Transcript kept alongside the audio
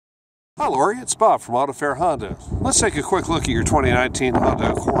Hi Lori, it's Bob from Autofair Honda. Let's take a quick look at your 2019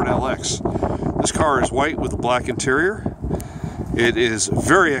 Honda Accord LX. This car is white with a black interior. It is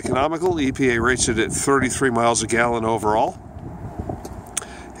very economical. EPA rates it at 33 miles a gallon overall.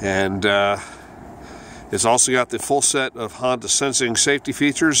 And it's also got the full set of Honda sensing safety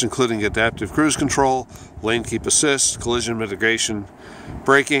features, including adaptive cruise control, lane keep assist, collision mitigation,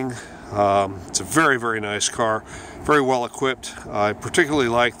 braking. It's a very, very nice car, very well equipped. I particularly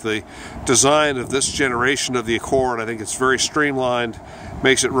like the design of this generation of the Accord. I think it's very streamlined,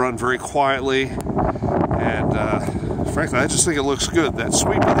 makes it run very quietly, and frankly, I just think it looks good. That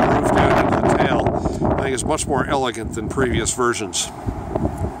sweep of the roof down into the tail, I think, is much more elegant than previous versions.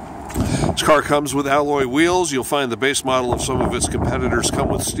 This car comes with alloy wheels. You'll find the base model of some of its competitors come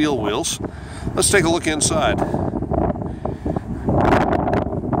with steel wheels. Let's take a look inside.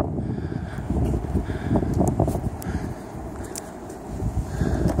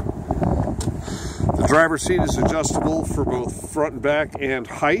 The driver's seat is adjustable for both front and back and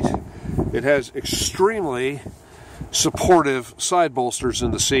height. It has extremely supportive side bolsters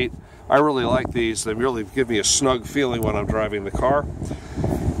in the seat. I really like these. They really give me a snug feeling when I'm driving the car.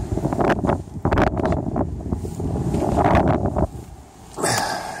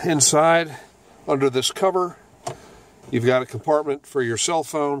 Inside, under this cover, you've got a compartment for your cell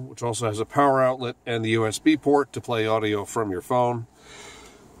phone, which also has a power outlet and the USB port to play audio from your phone.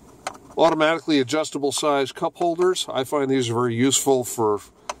 Automatically adjustable size cup holders. I find these are very useful for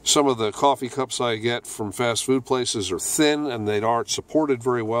some of the coffee cups I get from fast food places are thin and they aren't supported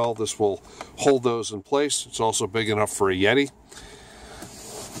very well. This will hold those in place. It's also big enough for a Yeti.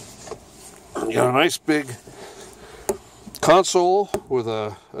 You got a nice big console with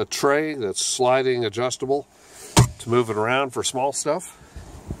a tray that's sliding adjustable to move it around for small stuff.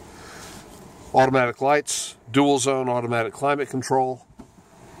 Automatic lights, dual zone automatic climate control.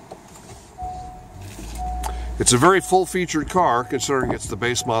 It's a very full-featured car, considering it's the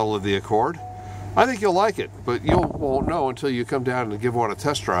base model of the Accord. I think you'll like it, but you won't know until you come down and give one a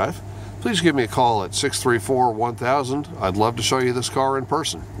test drive. Please give me a call at 634-1000. I'd love to show you this car in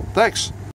person. Thanks.